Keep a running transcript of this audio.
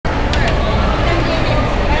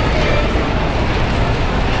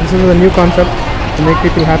This is a new concept to make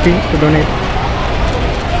people happy to donate.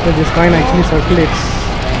 So this coin actually circulates.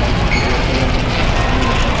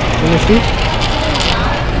 Can you see?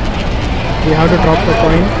 We have to drop the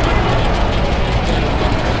coin.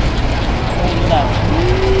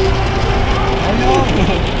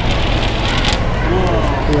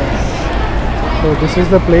 Yes. So this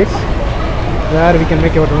is the place where we can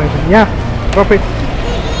make our donation. Yeah, drop it.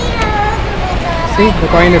 See, the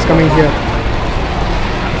coin is coming here.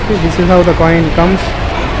 See, this is how the coin comes,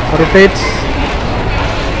 rotates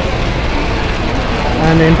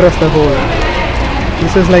and enters the hole.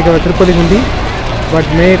 This is like a Tripoli Gundi, but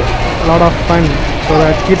made a lot of fun so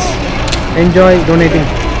that kids enjoy donating.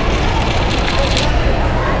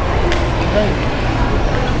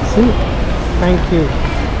 See, thank you,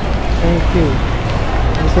 thank you.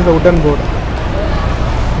 This is the wooden board.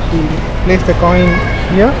 We place the coin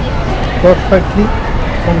here perfectly.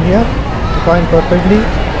 From here, the coin perfectly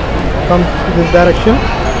comes to this direction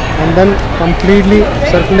and then completely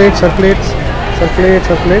circulates,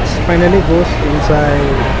 finally goes inside.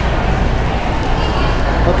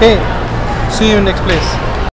 Okay, see you in next place.